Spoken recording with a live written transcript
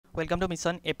Welcome to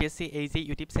Mission APSC AZ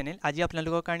YouTube channel. আজি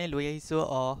আপোনালোকৰ কাৰণে লৈ আহিছো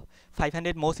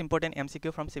 500 most important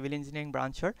MCQ from civil engineering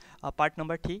branchৰ part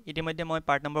number 3 ইতিমধ্যে মই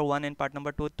part number 1 and part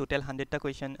number 2 total 100 টা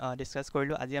question discuss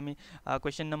কৰিলো আজি আমি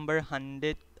question number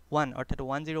 101 অৰ্থাৎ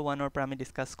 101 ৰ পৰা আমি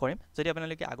ডিসকাস কৰিম যদি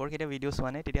আপোনালোকে আগৰ কেটা ভিডিঅ চোৱা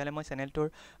নাই তেতিয়াহলে মই চেনেলটোৰ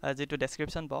যেটো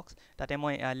ডেসক্ৰিপচন বক্স তাতে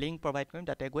মই লিংক প্ৰভাইড কৰিম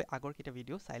তাতে গৈ আগৰ কেটা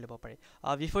ভিডিঅ চাই ল'ব পাৰে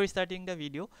বিফৰ স্টাৰ্টিং দা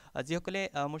ভিডিঅ যিসকলে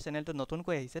মোৰ চেনেলটো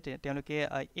নতুনকৈ আহিছে তেওঁলোকে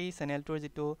এই চেনেলটোৰ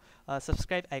যেটো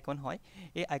সাবস্ক্ৰাইব আইকন হয়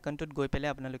এই আইকনটোত গৈ পেলে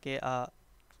আপোনালোকে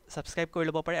সাবস্ক্ৰাইব কৰি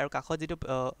ল'ব পাৰে আৰু কাষত যেটো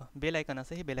বেল আইকন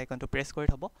আছে সেই বেল আইকনটো প্ৰেছ কৰি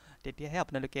থব তেতিয়াহে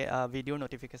আপোনালোকে ভিডিঅৰ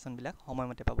নটিফিকেশন বিলাক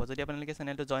সময়মতে পাব যদি আপোনালোকে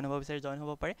চেনেলটো জয়েন হ'ব বিচাৰে জয়েন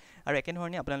হ'ব পাৰে আৰু একে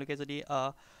ধৰণে আপোনালোকে যদি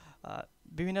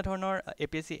বিভিন্ন ধৰণৰ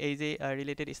APSC AZ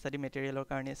ৰিলেটেড ষ্টাডি মেটেৰিয়েলৰ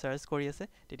কাৰণে সাৰ্চ কৰি আছে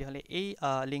তেতিয়াহলে এই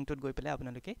লিংকটোত গৈ পেলে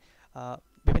আপোনালোকে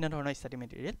বিভিন্ন ধৰণৰ ষ্টাডি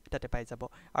মেটেৰিয়েল তাতে পাই যাব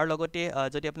আৰু লগতে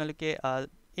যদি আপোনালোকে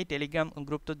এই টেলিগ্ৰাম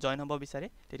গ্ৰুপটোত জয়েন হ'ব বিচাৰে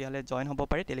তেতিয়াহলে জয়েন হ'ব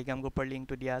পাৰে টেলিগ্ৰাম গ্ৰুপৰ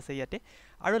লিংকটো দিয়া আছে ইয়াতে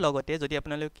আৰু লগতে যদি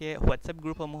আপোনালোকে হোৱাটসএপ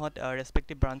গ্ৰুপসমূহত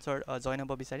ৰেসপেক্টিভ ব্ৰাঞ্চৰ জয়েন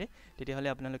হ'ব বিচাৰে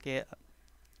তেতিয়াহলে আপোনালোকে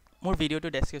মোৰ ভিডিঅটো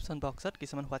ডেসক্ৰিপচন বক্সত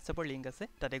কিছুমান হোৱাটসএপৰ লিংক আছে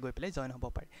তাতে গৈ পেলে জয়েন হ'ব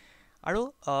পাৰে আৰু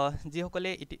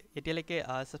যিসকলে এতিয়ালৈকে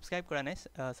সাবস্ক্ৰাইব কৰা নাই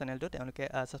চেনেলটো তেওঁলোকে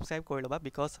সাবস্ক্ৰাইব কৰি ল'বা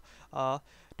বিকজ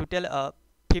টোটাল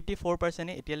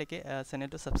 54% এতিয়ালৈকে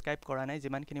চেনেলটো সাবস্ক্ৰাইব কৰা নাই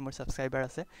যিমানখিনি মোৰ সাবস্ক্ৰাইবাৰ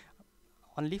আছে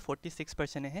only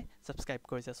 46% হে সাবস্ক্ৰাইব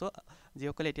কৰিছে সো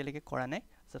যিসকলে এতিয়ালৈকে কৰা নাই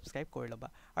সাবস্ক্ৰাইব কৰি ল'বা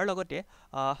আৰু লগতে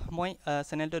মই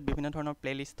চেনেলটোত বিভিন্ন ধৰণৰ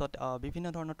প্লেলিষ্টত বিভিন্ন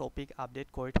ধৰণৰ টপিক আপডেট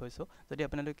কৰি থৈছো যদি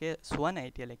আপোনালোকে চোৱা নাই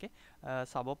এতিয়ালৈকে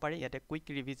চাব পাৰে ইয়াতে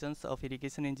কুইক ৰিভিজনছ অফ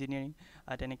ইৰিগেশ্যন ইঞ্জিনিয়াৰিং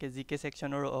তেনেকে জিকে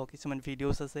সেকশনৰ কিছুমান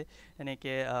ভিডিঅ'ছ আছে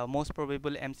তেনেকে মোষ্ট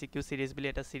প্ৰবেবল MCQ সিৰিজ বুলি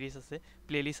এটা সিৰিজ আছে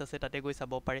প্লেলিষ্ট আছে তাতে গৈ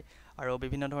চাব পাৰে আৰু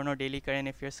বিভিন্ন ধৰণৰ ডেইলি কাৰেন্ট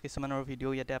এফেয়াৰ্স কিছুমানৰ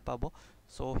ভিডিঅ' ইয়াতে পাব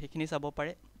সো সেইখিনি চাব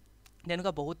পাৰে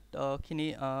তেনেকুৱা বহুত খিনি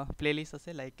প্লেলিষ্ট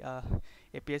আছে লাইক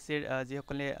APSC ৰ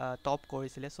যিসকলে টপ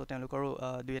কৰিছিলে সো তেওঁলোকৰ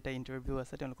দুই এটা ইন্টাৰভিউ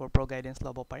আছে তেওঁলোকৰ প্ৰ গাইডেন্স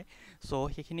ল'ব পাৰে সো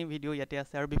সেইখিনি ভিডিঅ' ইয়াতে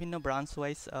আছে আৰু বিভিন্ন ব্ৰাঞ্চ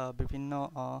ওয়াইজ বিভিন্ন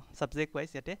সাবজেক্ট ওয়াইজ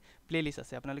ইয়াতে প্লেলিষ্ট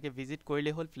আছে আপোনালোকে ভিজিট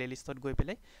কৰিলে হ'ল প্লেলিষ্টত গৈ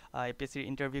পেলাই APSC ৰ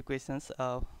ইন্টাৰভিউ কোৱেশ্চনছ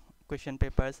question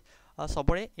papers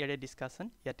সবৰে ইয়াৰে ডিসকাশন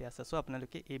ইয়াতে আছে সো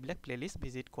আপোনালোকে এইবিলাক প্লেলিষ্ট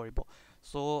ভিজিট কৰিব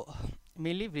সো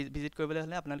মেইনলি ভিজিট কৰিবলৈ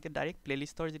হলে আপোনালোকে ডাইৰেক্ট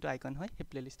প্লেলিষ্টৰ যেটো আইকন হয় সেই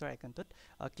প্লেলিষ্টৰ আইকনটোত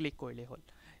ক্লিক কৰিলে হ'ল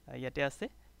ইয়াতে আছে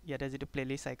ইয়াতে যেটো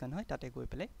প্লেলিষ্ট আইকন হয় তাতে গৈ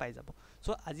পেলাই পাই যাব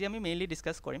সো আজি আমি মেইনলি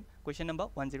ডিসকাস কৰিম কোৱেশ্চন নম্বৰ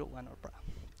 101 ৰ পৰা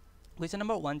কোৱেশ্চন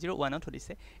নম্বৰ 101 ত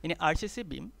হৈছে in RCC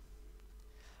beam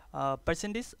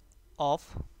percentage of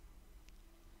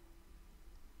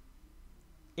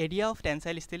area of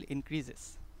tensile steel increases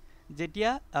যেতিয়া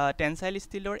টেনসাইল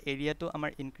ষ্টিলৰ এৰিয়াটো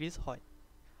আমাৰ ইনক্ৰিজ হয়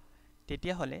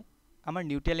তেতিয়া হলে আমাৰ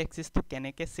নিউট্ৰেল এক্সিসটো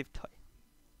কেনেকে শিফট হয়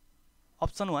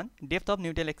option 1 depth of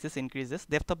neutral axis increases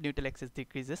depth of neutral axis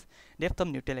decreases depth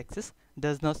of neutral axis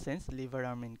does not change lever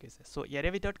arm increases so ইয়াৰে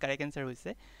ভিতৰত কাৰেক্ট আনসাৰ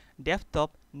হৈছে depth of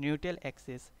neutral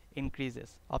axis increases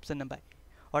option number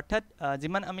অৰ্থাৎ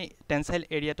যিমান আমি tensile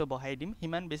এৰিয়াটো বঢ়াই দিম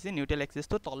হিমান বেছি নিউট্ৰেল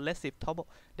এক্সিসটো তললে শিফট হ'ব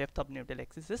depth of neutral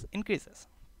axis increases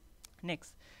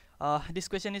next this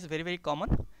question is very common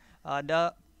the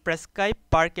prescribed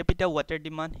per capita water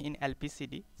demand in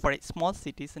LPCD for small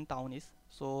cities and town is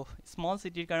so small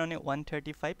city karone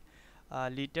 135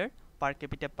 liter per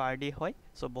capita per day hoy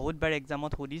so bahut bar exam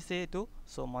ot hodise etu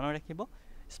so mono rakhibo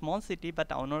small city ba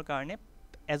town or karone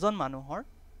ejon manuhor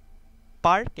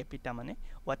per capita mane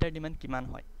water demand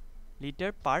kiman hoy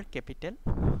liter per capital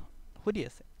hodi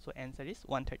ase so answer is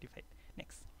 135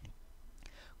 next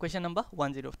question number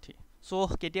 103 so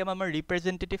কেতিয়াবা আমাৰ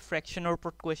representative ফ্ৰেকশনৰ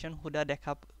ওপৰত question huda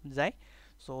দেখা যায়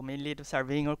so mainly it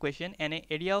surveying or question an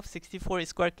area of 64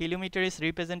 square kilometer is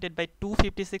represented by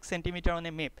 256 centimeter on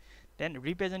a map then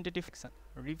representative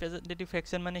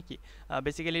fraction মানে কি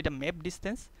basically the map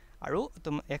distance আৰু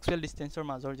actual distance or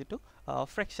মাজৰ যেটো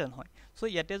fraction হয় so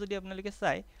ইয়াতে যদি আপোনালোকে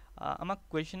চাই আমাক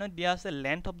কোৱেশ্চনত দিয়া আছে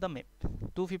length of the map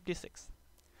 256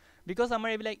 because আমাৰ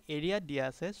এইবিলাক এৰিয়া দিয়া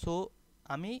আছে so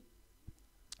আমি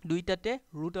দুইটাতে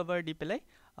root over দি পেলাই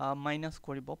মাইনাস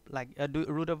কৰিব লাগে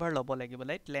root over লব লাগিব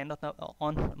লাইক land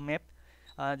on map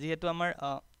যেহেতু আমাৰ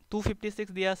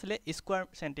 256 দিয়া আছিল square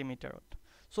সেন্টিমিটাৰত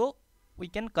so we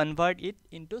can convert it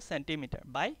into centimeter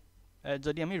by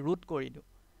যদি আমি root কৰি দিও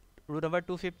root over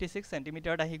 256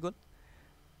 সেন্টিমিটাৰত আহি গল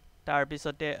তাৰ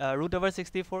পিছতে root over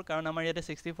 64 কাৰণ আমাৰ ইয়াতে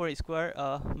 64 স্কয়াৰ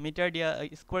মিটাৰ দিয়া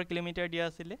স্কয়াৰ কিলোমিটাৰ দিয়া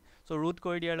আছিল so root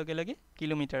কৰি দিয়াৰ লগে লগে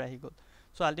কিলোমিটাৰ আহি গল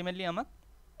so ultimately আমাক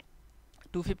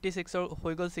 256 or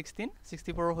হৈ গল 16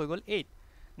 64 হৈ গল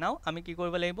 8 নাও আমি কি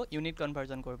কৰিব লাগিব ইউনিট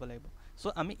কনভাৰ্জন কৰিব লাগিব সো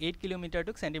আমি 8 কিলোমিটাৰ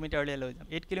টু সেন্টিমিটাৰ লৈ যাম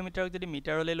 8 কিলোমিটাৰক যদি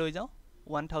মিটাৰলৈ লৈ যাও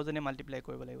 1000 এ মাল্টিপ্লাই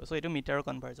কৰিব লাগিব সো এটো মিটাৰৰ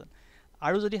কনভাৰ্জন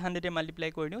আৰু যদি 100 এ মাল্টিপ্লাই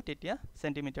কৰি দিও তেতিয়া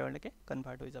সেন্টিমিটাৰলৈকে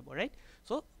কনভাৰ্ট হৈ যাব ৰাইট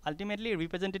সো আল্টিমেটলি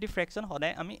ৰিপ্ৰেজেন্টেটিভ ফ্ৰেকশন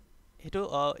হদাই আমি हेतु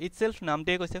इटसेल्फ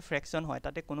नामटे কৈছে ফ্ৰেকশন হয়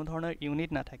তাতে কোনো ধৰণৰ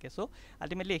ইউনিট না থাকে সো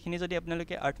আলটিমেটলি এখিনি যদি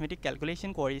আপোনালোকে আৰ্থমেটিক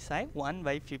ক্যালকুলেশন কৰি চাই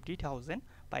 1/50,000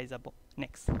 পাই যাব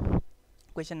next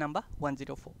question number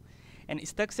 104 an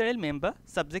structural member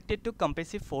subjected to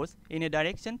compressive force in a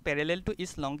direction parallel to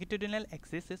its longitudinal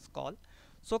axis is called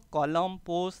so column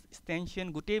post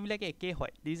extension গুটে বিলাকে একে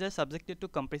হয় these are subjected to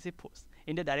compressive force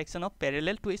in the direction of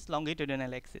parallel to its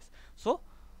longitudinal axis so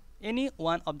any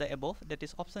one of the above that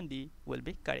is option D will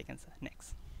be correct answer next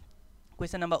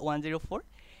question number 104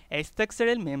 a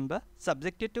structural member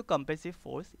subjected to compressive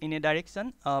force in a direction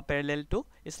parallel to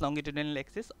its longitudinal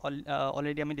axis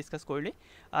already I discussed correctly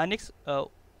next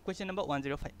question number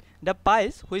 105 the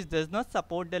piles which does not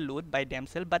support the load by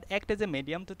themselves but act as a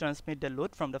medium to transmit the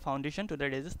load from the foundation to the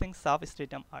resisting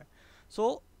substratum are so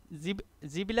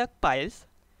jibilak piles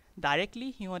directly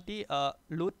হিহতি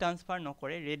load transfer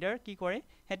নকৰে radar কি কৰে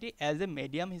হেতি as a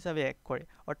medium হিচাপে এক কৰে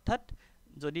অৰ্থাৎ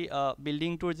যদি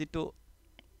building tour যেটো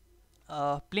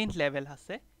প্লিন্থ লেভেল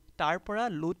আছে তাৰ পৰা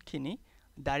লোড খিনি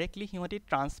ডাইৰেক্টলি হিহতি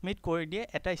ট্ৰান্সমিট কৰি দিয়ে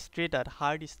এটা স্ট্ৰেটাত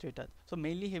হাৰ্ড স্ট্ৰেটাত সো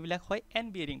মেইনলি হেবিলাক হয় এন্ড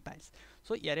বিয়াৰিং পাইলস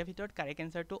সো ইয়াৰে ভিতৰত correct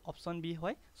answer two option B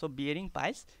হয় সো বিয়াৰিং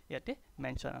পাইলস ইয়াতে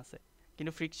মেনশন আছে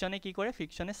কিন্তু ফ্ৰিকশনে কি কৰে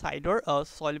ফ্ৰিকশনে সাইডৰ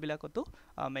সয়েল বিলাকতো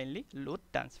মেইনলি লোড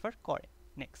ট্ৰান্সফাৰ কৰে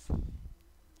next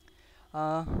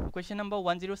question number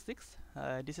 106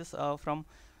 this is from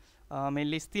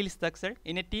mainly steel structure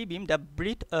in a T-beam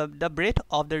the breadth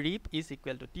of the rib is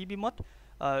equal to T-beam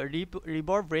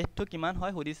ribor breadth to kiman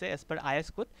hoy hodise as per IS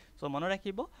code so mono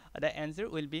rakhibo the answer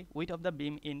will be width of the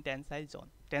beam in tensile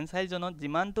zone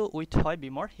jiman to width hoy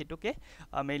beamor hetuke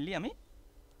mainly ami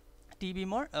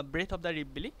T-beam breadth of the rib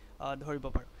bili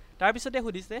dhoribo paru tar pisote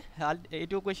hodise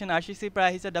etu question RCC pra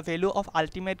ahise the value of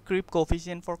ultimate creep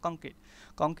coefficient for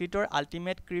concrete or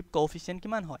ultimate creep coefficient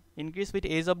kiman hoy increase with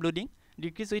age of loading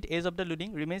decrease with age of the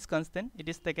loading remains constant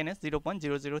it is taken as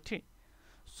 0.003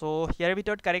 so here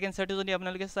ভিতৰত correct answer to যদি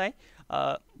আপোনালোকে চাই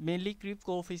mainly creep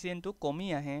coefficient to কমি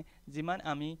আহে জিমান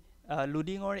আমি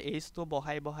loading or as তো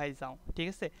বহাই যাও ঠিক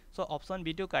আছে so option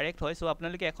B two correct হয় সো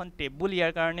আপোনালোকে এখন টেবুল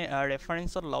ইয়াৰ কাৰণে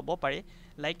ৰেফাৰেন্সত লব পাৰে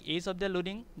like as of the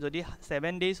loading যদি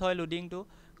 7 ডেজ হয় loading two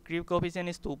creep coefficient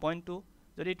is 2.2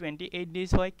 যদি 28 ডেজ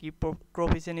হয় ক্রিপ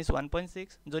কোএফিসিয়েন্ট ইজ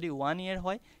 1.6 যদি 1 ইয়ার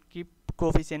হয় creep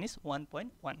coefficient is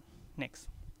 1.1 next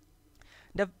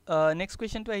the next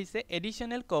question to is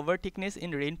additional cover thickness in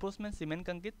reinforcement cement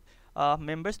concrete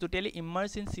members totally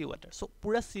immerse in sea water so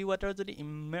pura sea water jodi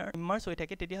immerse hoi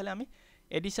thake teti hole ami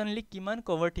additionally kiman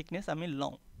cover thickness ami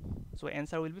long so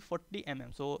answer will be 40 mm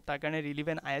so tar karone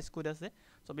relevant IS code ase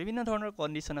so bibhinno dhoroner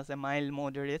condition ase mild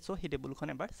moderate so he table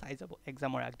khon ebar sai jabo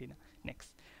exam or agdina next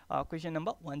question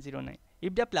number 109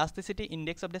 if the plasticity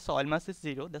index of the soil mass is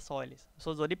 0 the soil is so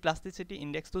jodi plasticity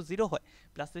index to 0 hoy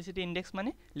plasticity index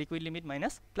mane liquid limit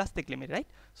minus plastic limit right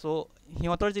so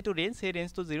hiyotor jitu range he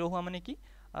range to 0 howa mane ki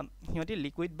hiyoti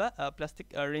liquid ba plastic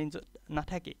range na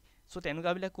thake so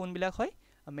tenuka bila kon bila hoy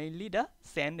mainly the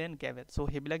sand and gravel so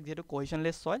hebilak jeto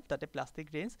cohesionless soil tate plastic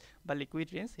range ba liquid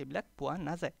range hebilak poa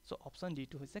na jay so option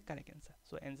D2 hoise correct answer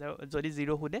so answer jodi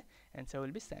 0 hude answer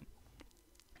will be sand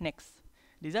next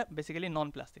these are basically non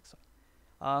plastic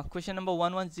soil question number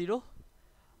 110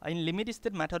 in limit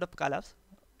state method of collapse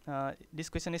this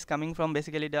question is coming from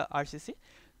basically the RCC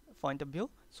point of view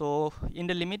so in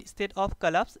the limit state of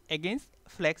collapse against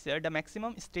flexure the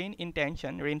maximum strain in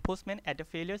tension reinforcement at a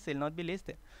failure shall not be less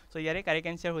than so yare correct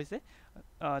answer hoise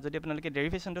jodi apnaloke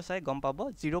derivation to sai gom pabo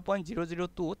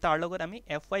 0.002 tar logot ami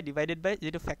fy divided by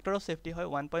jeto factor of safety hoy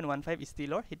 1.15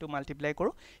 steel or hetu multiply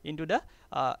koru into the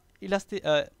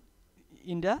elastic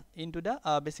into the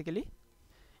basically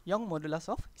young modulus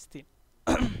of steel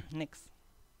next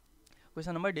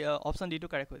question number option D to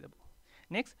correct hoye jabo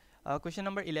next question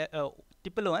number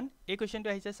 111 a question to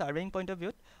is a surveying point of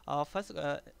view first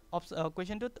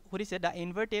question to hodise the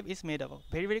invert tape is made of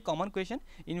very common question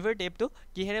invert tape to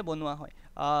kihere bonua hoy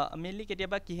mainly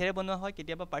ketiaba kihere bonua hoy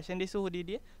ketiaba percentage hodi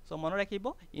die so mono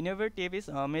rakhibo invert tape is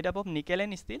made up of nickel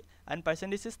and steel and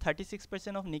percentage is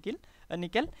 36% of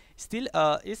nickel steel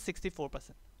is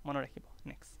 64% mono rakhibo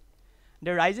next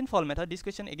the rise and fall method this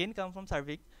question again come from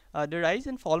surveying the rise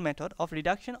and fall method of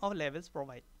reduction of levels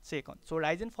provide second so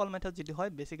rise and fall method jeti hoy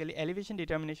basically elevation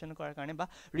determination korar karone ba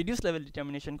reduce level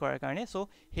determination korar karone so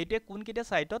hete kun kita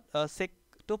side ot sec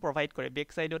to provide kore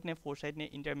back side ot ne fore side ne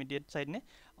intermediate side ne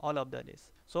all of the this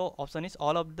so option is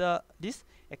all of the this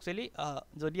actually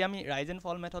jodi ami rise and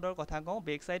fall method or kotha kau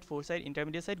back side fore side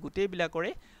intermediate side gutei bila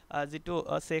kore jitu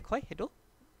sec hoy hetu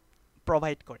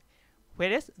provide kore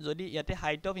whereas jodi yate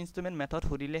height of instrument method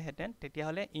hodile heten tetia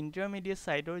hole intermediate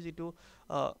side or jitu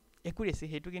accuracy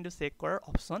hetu kintu check korar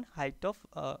option height of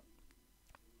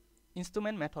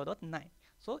instrument method ot nai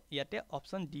So ইয়াতে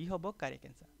option D হ'ব correct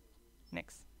answer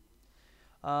next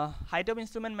height of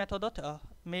instrument method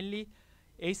mainly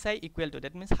HI equal to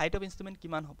that means height of instrument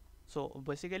কিমান হ'ব so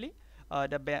basically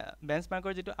the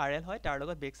benchmarker যেটো RL হয় তাৰ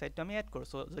লগত back side to আমি add কৰো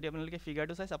so যদি আপোনালোকে figure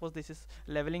to চাই suppose this is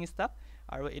leveling staff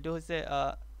আৰু এটো হৈছে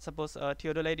suppose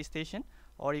theodolite station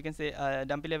or you can say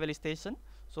dumpy level station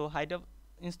so height of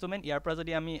instrument ইয়াৰ পৰা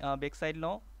যদি আমি back side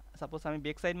লওঁ suppose আমি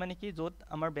back side মানে কি যত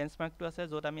আমাৰ benchmark to আছে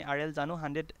যত আমি RL জানো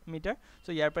 100 মিটাৰ so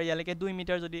ইয়াৰ পৰা ইয়ালৈকে 2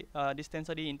 মিটাৰ যদি distance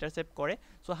যদি intercept কৰে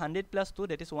so 100 plus 2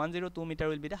 that is 102 meter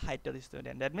will be the height of the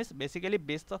student that means basically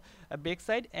based on back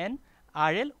side and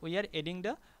RL we are adding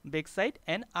the back side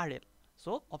and RL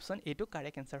so option A to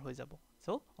correct answer হৈ যাব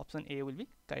so option A will be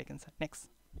correct answer next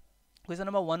question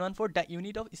number 114 the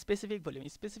unit of specific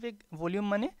volume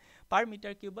মানে per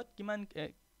meter cube কিমান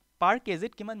per kg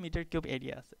কিমান meter cube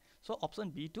area আছে so option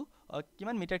B to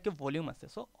কিমান meter cube volume আছে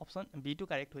so option B to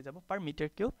correct হৈ যাব per meter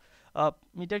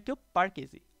cube per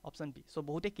kg option B so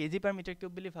বহুতে kg per meter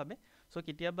cube বুলি ভাবে so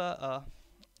কিতিয়াবা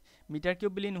meter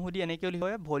cube বুলি নহদি এনেকে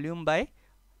হয় volume by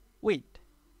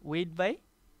weight by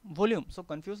volume so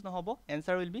confused নহব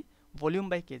answer will be volume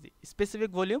by kg specific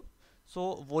volume so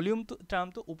volume to term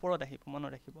to ওপৰত আহিব মনত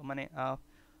ৰাখিব মানে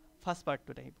first part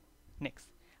to আহিব next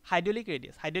hydraulic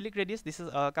radius this is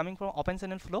coming from open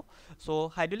channel flow so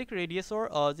hydraulic radius or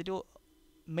যেটো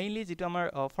mainly যেটো আমাৰ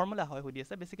formula হয় হৈ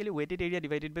আছে basically weighted area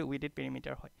divided by weighted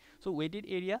perimeter হয় so weighted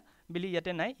area বুলি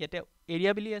ইয়াতে নাই ইয়াতে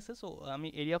area বুলি আছে so আমি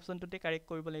area option টোতে correct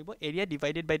কৰিব লাগিব area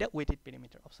divided by the weighted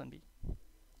perimeter option B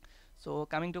so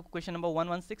coming to question number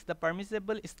 116 the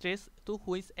permissible stress to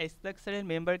which a structural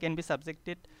member can be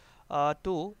subjected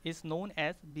to is known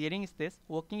as bearing stress,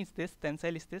 working stress,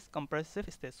 tensile stress, compressive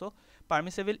stress. So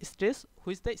permissible stress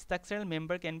which the structural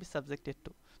member can be subjected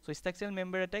to. So structural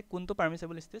member attack kunto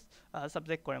permissible stress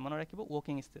subject kore mano rakhibo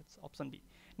working stress option B.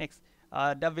 Next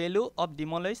the value of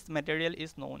demolished material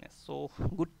is known as. So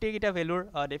gutte kita value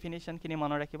definition kini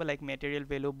mano rakhibo like material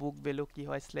value, book value ki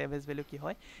hoy, salvage value ki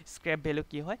hoy, scrap value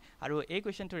ki hoy aru ei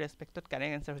question to respected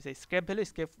correct answer hoise scrap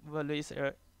value is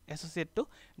associated to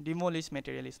demolished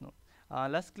material is known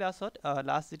last class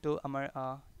last to amar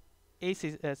এই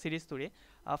series tory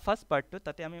first part to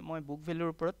tate ami moi book value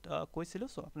oporot koisilu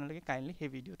so apnaloke kindly he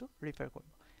video to refer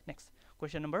koribo next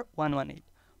question number 118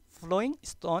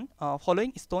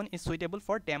 following stone is suitable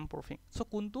for dam proofing so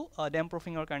kuntu dam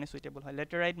proofing or karone suitable hoy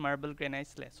laterite marble granite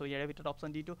slate so yare bitot option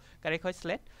D to correct hoy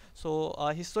slate so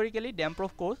historically dam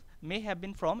proof course may have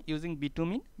been from using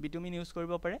bitumen use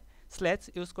koribo pare slats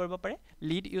use koribo pare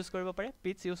lead use koribo pare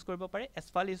pitch use koribo pare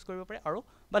asphalt use koribo pare aru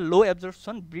ba low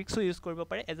absorption bricks use koribo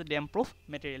pare as a dam proof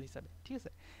material hisabe thik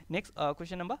ase next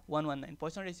question number 119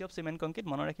 Poisson ratio of cement concrete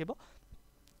mono rakhibo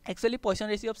actually Poisson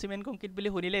ratio of cement concrete bili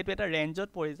hunile etu eta range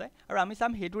ot pori jay aru ami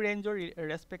sam hetu range or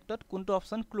respect ot kunto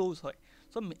option close hoy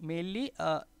so mainly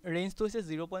range to is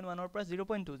 0.1 or plus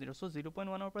 0.20 so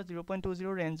 0.1 or plus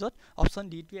 0.20 range ot option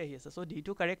D to ahi ase so D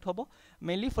to correct hobo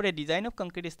mainly for a design of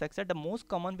concrete structure the most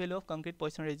common value of concrete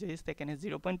Poisson ratio is taken as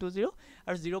 0.20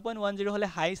 or 0.10 hole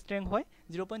high strength hoy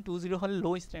 0.20 hole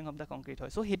low strength of the concrete hoy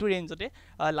so hetu range ote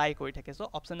lie kori thake so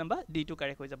option number D to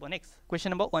correct hoi jabo next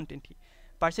question number 120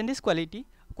 percentage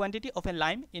quantity of a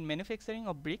lime in manufacturing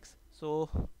of bricks so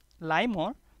lime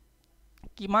or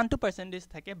kiman to percentage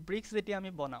thake bricks jeti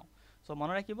ami banao so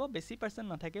mano rakhibo besi percent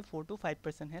na thake 4 to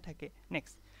 5% he thake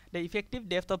next the effective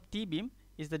depth of T beam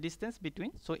is the distance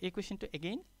between so a question to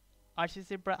again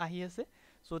RCC pra ahi ase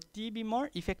so T beam or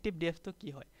effective depth to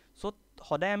ki hoy so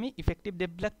hoday ami effective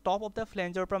depth black top of the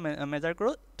flanger pra measure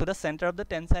karo to the center of the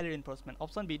tensile reinforcement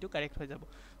option B to correct hoy jabo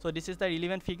so this is the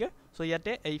relevant figure so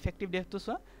yate effective depth to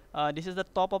so this is the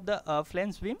top of the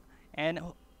flange beam and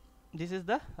this is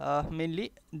the mainly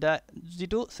the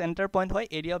zero center point hoy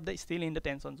area of the steel in the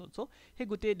tension zone so he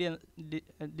guti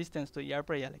distance to yar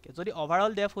pra yaleke jodi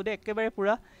overall depth hode ekebare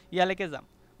pura yaleke jam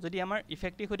jodi amar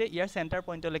effective hode year center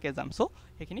point leke jam so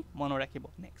hekhini mono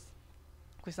rakhibo next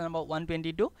question number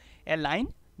 122 a line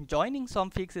joining some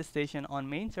fixed station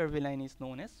on main survey line is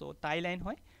known as so tie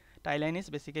line is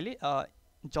basically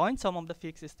join some of the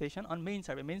fixed station on main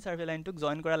survey line to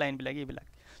join kora line bilagi bilak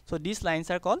so these lines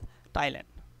are called tie line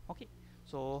okay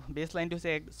so baseline to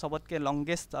say sobat ke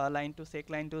longest line to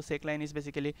sec line is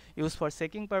basically used for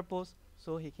secking purpose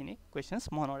so hekhini questions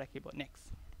mono rakhibo next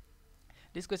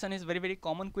this question is very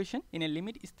common question in a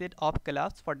limit state of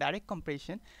collapse for direct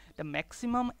compression the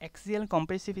maximum axial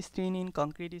compressive strain in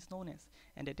concrete is known as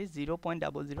and that is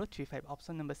 0.0035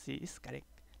 option number C is correct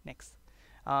next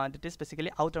that is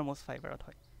basically outermost fiber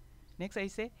hoy next I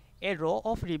say a row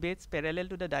of rivets parallel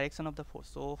to the direction of the force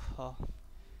so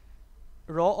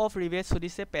ৰ of ৰিভেজ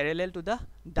সুধিছে parallel to the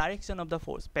direction of the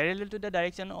force parallel to the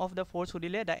direction of the force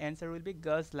সুধিলে the answer will be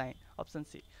gauge line option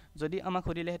C যদি আমাক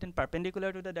সুধিলেহেঁতেন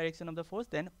perpendicular to the direction of the force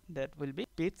then that will be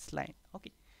পিটছ line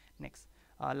okay next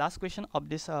last question of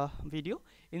this video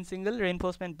in single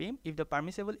reinforcement beam if the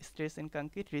permissible stress in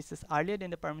concrete reaches earlier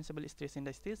than the permissible stress in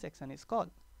the steel section is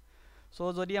called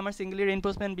so jodi amar singly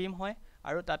reinforcement beam hoy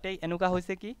aru tate enuka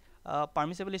hoise ki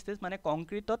permissible stress mane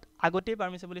concrete tot agote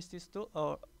permissible stress to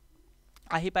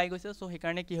ahi pai goise so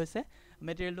hekarne ki hoise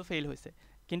material to fail hoise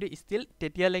kintu still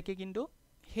tetia leke kintu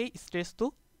hei stress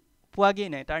to পোৱাগেই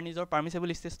নাই তাৰ নিজৰ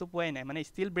পাৰ্মিসিবল স্ট্ৰেছটো পোৱাই নাই মানে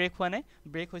still brake হোৱা নাই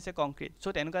brake হৈছে concrete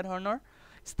so তেনেকুৱা ধৰণৰ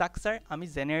স্ট্ৰাকচাৰ আমি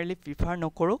জেনাৰেলি প্ৰিফাৰ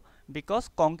নকৰো বিকজ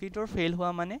কংক্ৰিটৰ ফেইল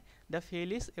হোৱা মানে দ্য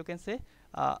ফেইল ইজ ইউ কেন সে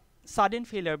sudden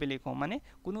failure বুলি কওঁ মানে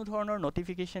কোনো ধৰণৰ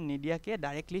নটিফিকেশন নিদিয়াকে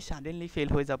ডাইৰেক্টলি suddenly ফেইল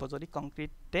হৈ যাব যদি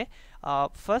কংক্ৰিটে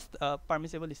ফাৰ্স্ট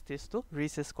পাৰ্মিসিবল স্ট্ৰেছটো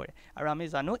ৰিচেছ কৰে আৰু আমি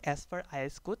জানো as per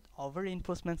IS code over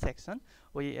ৰিইনফোৰ্সমেন্ট section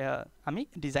আমি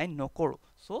ডিজাইন নকৰো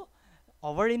so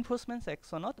over reinforcement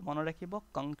section ot মন ৰাখিব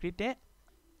কংক্ৰিটে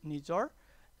নিজৰ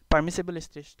পাৰ্মিসিবল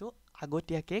স্ট্ৰেছটো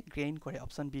আগতিয়াকে গ্ৰেইন কৰে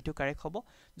অপচন বি টু কাৰেক্ট হ'ব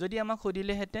যদি আমাক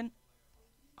খুদিলে হেতেন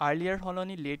earlier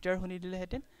হলনি later শুনি দিলে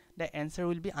হেতেন the answer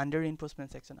will be under reinforcement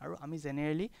section আৰু আমি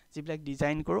জেনাৰেলি যিবিলাক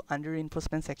ডিজাইন কৰো under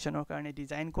reinforcement sectionৰ কাৰণে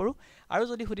ডিজাইন কৰো আৰু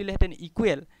যদি খুদিলে হেতেন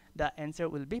equal the answer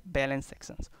will be balance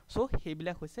sections so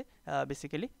হেবিলাক হৈছে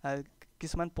বেসিক্যালি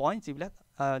কিছুমান পইণ্ট যিবিলাক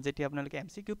যেতি আপোনালোকে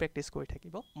এমসিকিউ প্ৰেক্টিস কৰি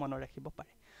থাকিব মন ৰাখিব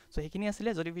পাৰে সো হেখিনি আছিল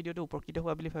যদি ভিডিওটো উপকৃত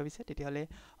হোৱা বুলি ভাবিছে তেতিয়াহলে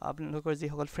আপোনালোকৰ যি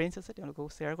সকল ফ্ৰেণ্ডছ আছে তেওঁলোকক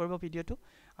শেয়াৰ কৰিব ভিডিওটো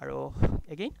আৰু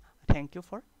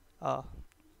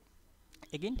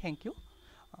again thank you